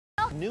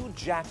new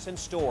Jackson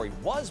story.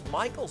 Was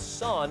Michael's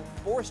son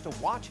forced to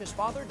watch his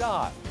father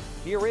die?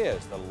 Here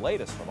is the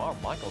latest from our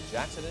Michael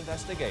Jackson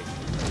investigation.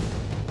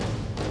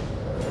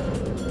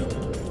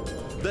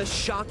 The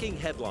shocking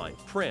headline,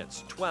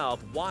 Prince,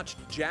 12, watched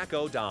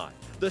Jacko die.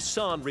 The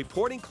Sun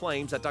reporting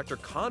claims that Dr.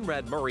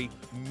 Conrad Murray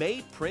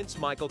made Prince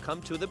Michael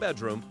come to the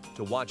bedroom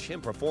to watch him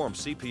perform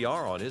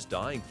CPR on his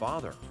dying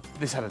father.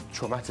 This had a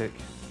traumatic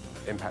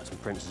impact on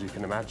Prince, as you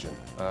can imagine.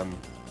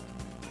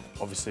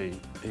 Obviously,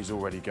 he's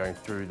already going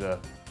through the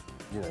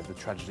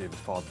tragedy of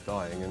his father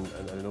dying,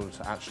 and in order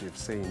to actually have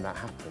seen that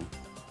happen,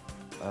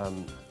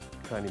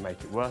 can only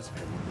make it worse for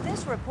him.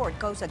 This report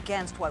goes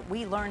against what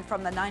we learned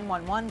from the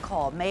 911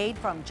 call made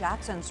from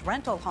Jackson's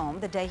rental home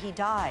the day he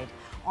died.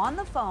 On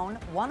the phone,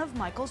 one of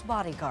Michael's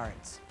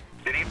bodyguards.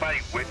 Did anybody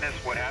witness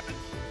what happened?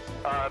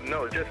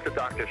 No, just the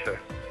doctor, sir.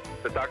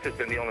 The doctor's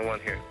been the only one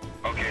here.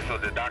 Okay, so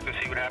the doctor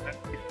see what happened?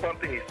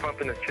 He's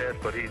pumping his chest,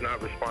 but he's not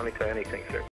responding to anything, sir.